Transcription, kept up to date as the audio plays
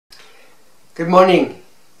Good morning.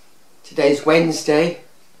 Today's Wednesday,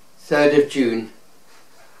 3rd of June,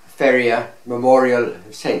 Feria, Memorial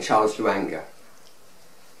of St Charles Lwanga.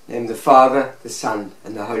 In the name of the Father, the Son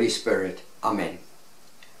and the Holy Spirit. Amen.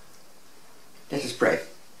 Let us pray.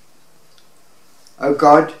 O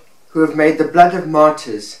God, who have made the blood of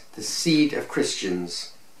martyrs the seed of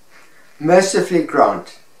Christians, mercifully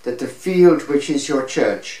grant that the field which is your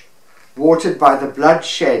church, watered by the blood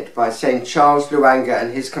shed by St Charles Lwanga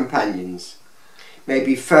and his companions, may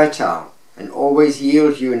be fertile and always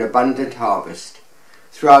yield you an abundant harvest.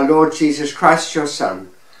 Through our Lord Jesus Christ, your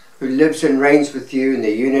Son, who lives and reigns with you in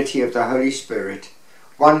the unity of the Holy Spirit,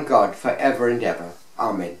 one God, for ever and ever.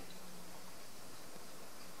 Amen.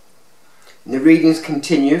 And the readings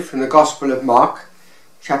continue from the Gospel of Mark,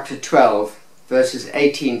 chapter 12, verses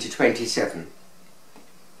 18 to 27.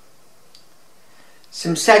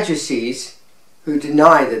 Some Sadducees, who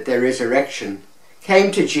deny that there is resurrection,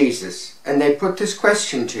 came to Jesus, and they put this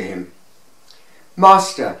question to him: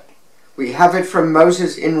 Master, we have it from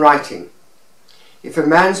Moses in writing. If a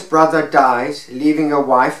man's brother dies, leaving a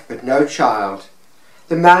wife but no child,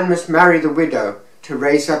 the man must marry the widow to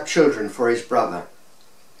raise up children for his brother.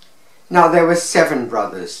 Now there were 7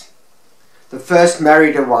 brothers. The first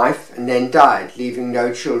married a wife and then died, leaving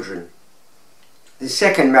no children. The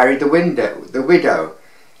second married the widow,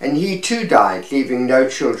 and he too died, leaving no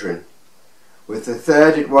children. With the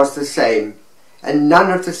third it was the same, and none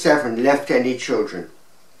of the 7 left any children.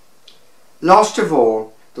 Last of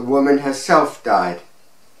all, the woman herself died.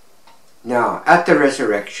 Now, at the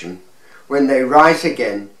resurrection, when they rise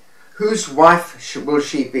again, whose wife will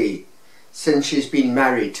she be, since she's been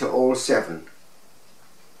married to all 7?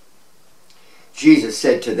 Jesus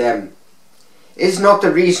said to them, Is not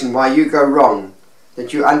the reason why you go wrong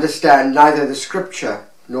that you understand neither the Scripture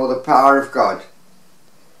nor the power of God?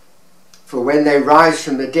 For when they rise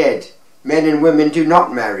from the dead, men and women do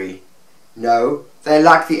not marry. No, they are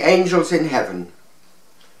like the angels in heaven.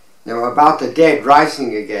 Now about the dead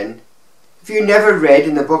rising again, have you never read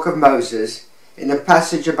in the book of Moses, in the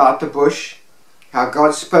passage about the bush, how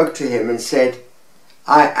God spoke to him and said,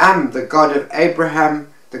 I am the God of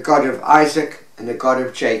Abraham, the God of Isaac, and the God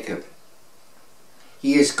of Jacob.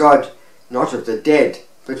 He is God not of the dead,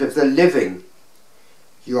 but of the living.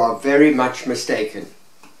 You are very much mistaken.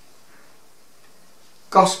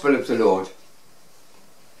 Gospel of the Lord.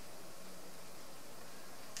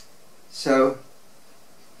 So,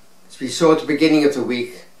 as we saw at the beginning of the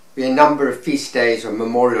week, we have a number of feast days or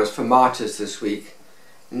memorials for martyrs this week.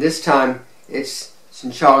 And this time it's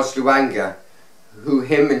St Charles Lwanga, who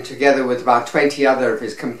and together with about 20 other of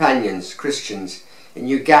his companions, Christians, in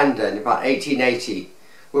Uganda in about 1880,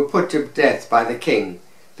 were put to death by the king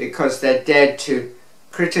because they dared to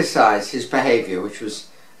criticize his behavior, which was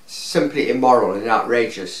simply immoral and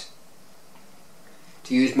outrageous.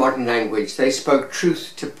 To use modern language, they spoke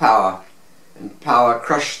truth to power, and power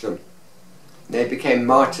crushed them. They became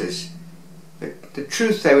martyrs. But the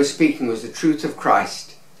truth they were speaking was the truth of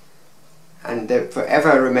Christ, and they're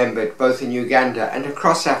forever remembered both in Uganda and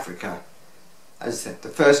across Africa as the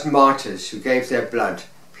first martyrs who gave their blood,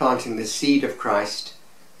 planting the seed of Christ,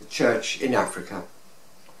 the church in Africa.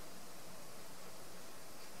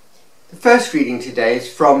 The first reading today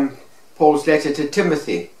is from Paul's letter to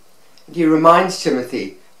Timothy. And he reminds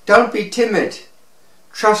Timothy, don't be timid.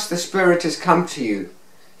 Trust the Spirit has come to you.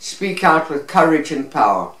 Speak out with courage and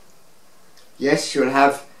power. Yes, you'll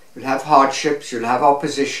have hardships, you'll have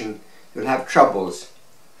opposition, you'll have troubles.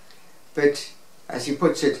 But, as he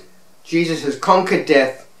puts it, Jesus has conquered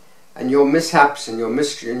death, and your mishaps and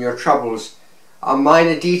your troubles are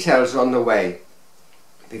minor details on the way.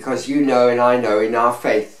 Because you know and I know in our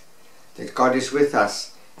faith that God is with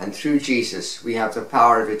us, and through Jesus we have the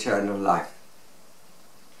power of eternal life.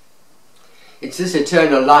 It's this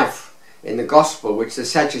eternal life in the gospel which the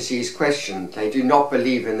Sadducees questioned. They do not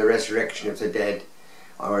believe in the resurrection of the dead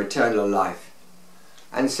or eternal life.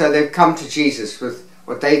 And so they've come to Jesus with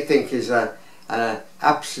what they think is an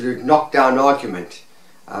absolute knockdown argument.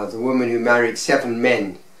 The woman who married 7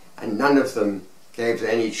 men and none of them gave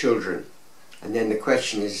any children. And then the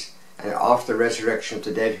question is, after the resurrection of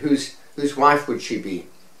the dead, whose wife would she be?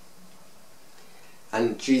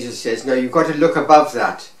 And Jesus says, no, you've got to look above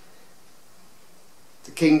that.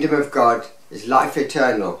 The kingdom of God is life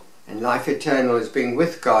eternal, and life eternal is being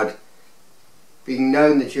with God, being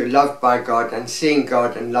known that you're loved by God and seeing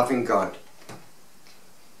God and loving God.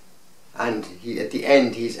 And at the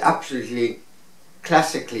end, he's absolutely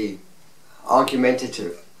classically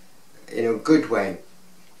argumentative in a good way,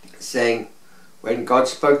 saying, when God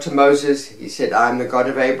spoke to Moses, he said, I am the God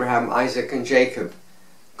of Abraham, Isaac and Jacob.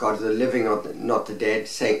 God of the living, not the dead,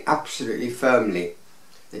 saying absolutely firmly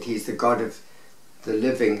that he's the God of the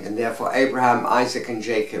living, and therefore Abraham, Isaac and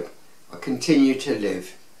Jacob will continue to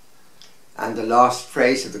live. And the last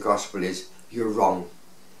phrase of the gospel is, you're wrong.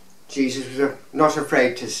 Jesus was not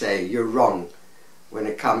afraid to say, you're wrong, when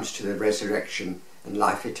it comes to the resurrection and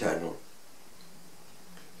life eternal.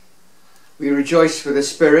 We rejoice with the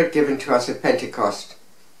Spirit given to us at Pentecost,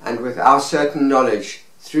 and with our certain knowledge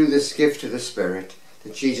through this gift of the Spirit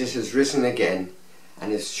that Jesus has risen again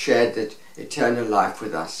and has shared that eternal life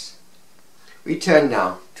with us. We turn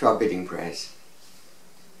now to our bidding prayers.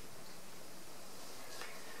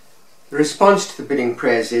 The response to the bidding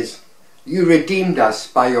prayers is, you redeemed us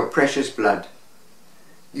by your precious blood.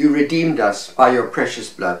 You redeemed us by your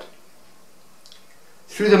precious blood.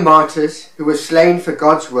 Through the martyrs who were slain for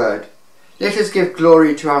God's word, let us give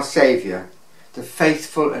glory to our Saviour, the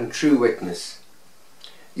faithful and true witness.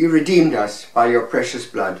 You redeemed us by your precious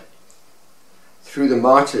blood. Through the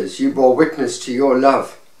martyrs you bore witness to your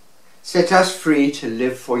love. Set us free to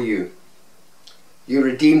live for you. You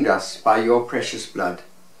redeemed us by your precious blood.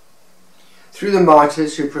 Through the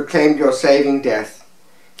martyrs who proclaimed your saving death,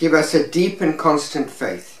 give us a deep and constant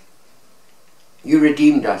faith. You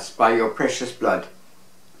redeemed us by your precious blood.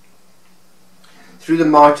 Through the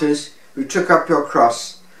martyrs who took up your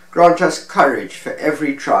cross, grant us courage for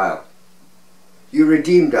every trial. You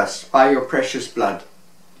redeemed us by your precious blood.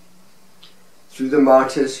 Through the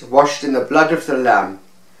martyrs washed in the blood of the Lamb,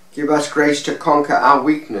 give us grace to conquer our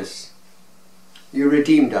weakness. You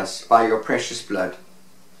redeemed us by your precious blood.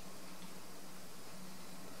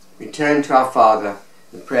 We turn to our Father,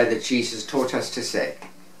 the prayer that Jesus taught us to say.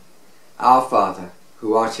 Our Father,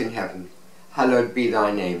 who art in heaven, hallowed be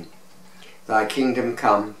thy name. Thy kingdom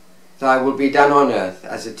come, thy will be done on earth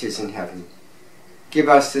as it is in heaven. Give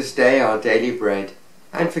us this day our daily bread,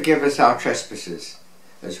 and forgive us our trespasses,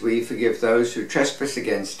 as we forgive those who trespass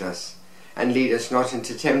against us. And lead us not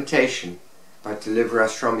into temptation, but deliver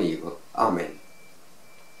us from evil. Amen.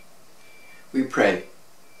 We pray.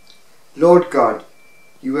 Lord God,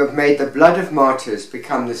 you have made the blood of martyrs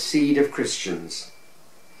become the seed of Christians.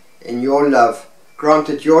 In your love, grant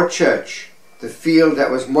that your church, the field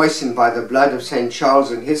that was moistened by the blood of St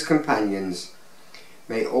Charles and his companions,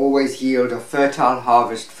 may always yield a fertile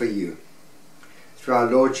harvest for you. Through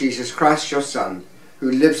our Lord Jesus Christ, your Son,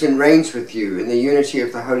 who lives and reigns with you in the unity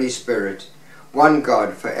of the Holy Spirit, one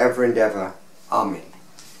God, for ever and ever. Amen.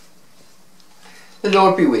 The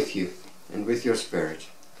Lord be with you, and with your spirit.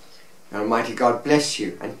 And Almighty God bless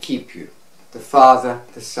you and keep you, the Father,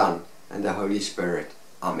 the Son, and the Holy Spirit.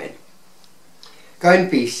 Amen. Go in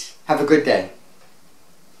peace. Have a good day.